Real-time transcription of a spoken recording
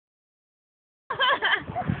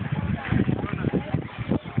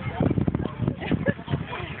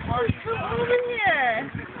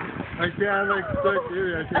I can't, like, stuck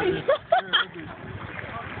here. I can't.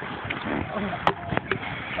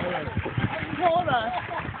 Hold on.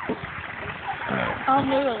 I'll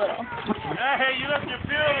move a little. Hey, you left your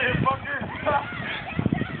field here, fucker.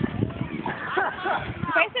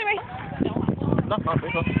 Right there, right. No, no,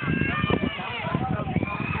 no.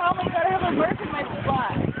 Oh my god, I have a bird in my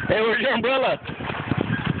spot. Hey, where's your umbrella?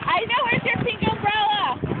 I know, where's your pink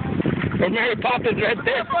umbrella? Or Mary Poppins right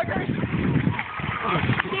there.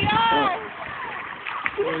 DR!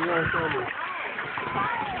 Hey,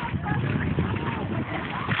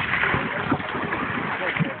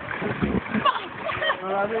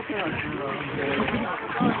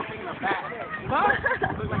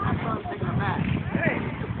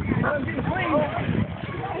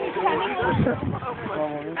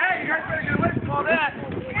 you guys better get away from all that.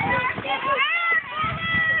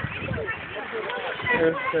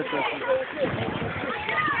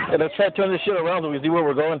 Yeah, let's try to turn this shit around so we see where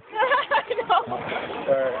we're going. I know.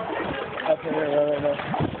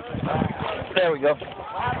 There we go.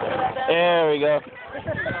 There we go.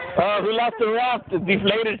 Oh, who lost the raft? It's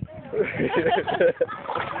deflated.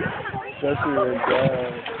 That's even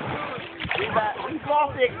bad. We've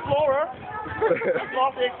lost the Explorer. We've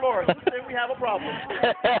lost the Explorer. So then we have a problem.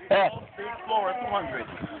 We've lost the Explorer 200.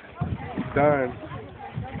 Darn.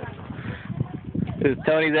 This is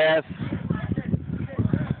Tony's ass.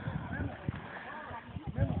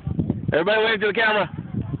 Everybody wave to the camera.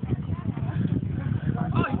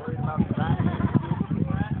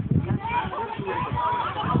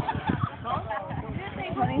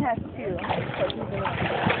 Tony has two.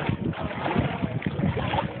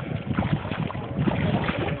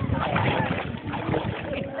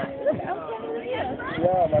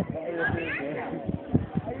 Yeah, like,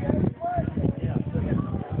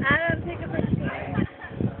 Adam, take a picture.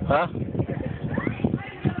 Huh?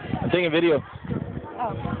 I'm taking video.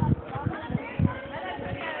 Oh.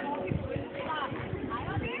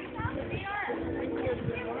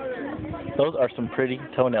 Those are some pretty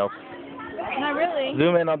toenails. Not really.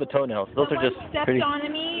 Zoom in on the toenails. Those are just Stepped pretty on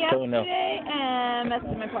me toenails. yesterday and messed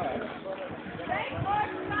with my collar.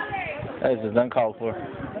 That is uncalled for.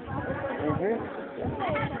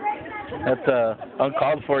 That's a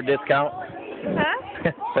uncalled for discount.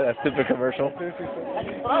 Huh? That stupid commercial.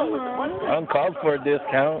 Uncalled for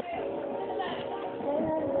discount.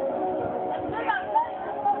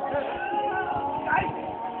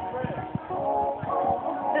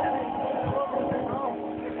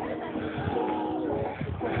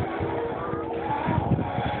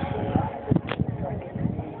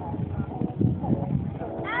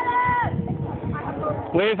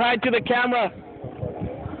 Wave hi to the camera.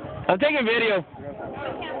 I'm taking video.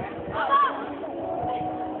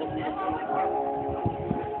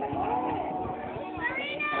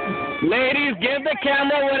 Ladies, give the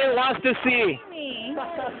camera what it wants to see. Me.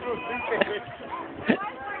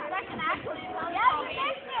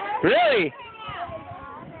 Really?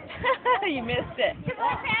 You missed it. Because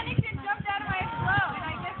I panicked and jumped out of my float, and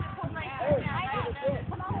I guess it pulled my phone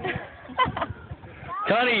down.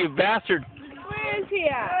 Tony, you bastard. Where is he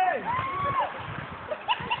at?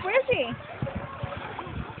 Where is he?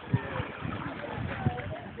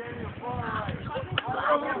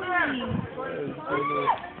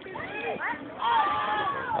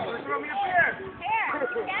 Throw me a beer.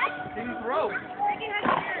 He's broke.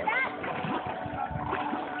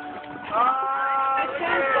 I should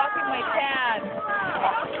have stuck in my pad.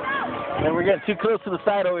 Man, we're getting too close to the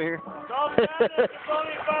side over here.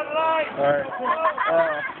 Alright.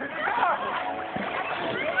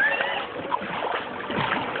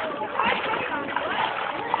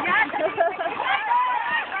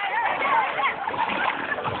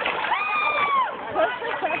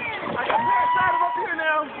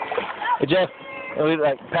 Hey, Jeff, can we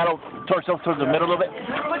like paddle towards the middle a little bit?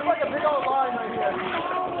 Looks like a big old line right here.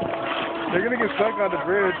 They're gonna get stuck on the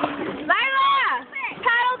bridge. Lila!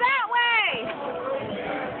 Paddle that way!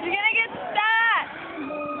 You're gonna get stuck!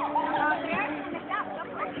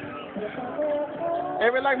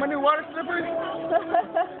 Ever like my new water slippers?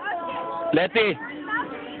 Letty,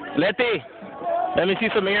 let me see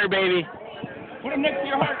some ear, baby. Put them next to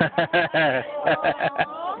your heart.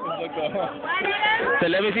 So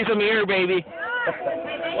let me see some ear, baby.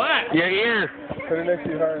 What? Your ear. Put it next to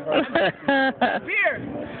your heart. Beer!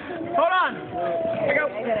 Hold on!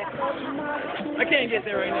 I can't get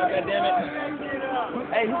there right now, goddammit.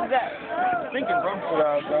 Hey, who's that? Thinking, bro.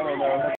 I don't know.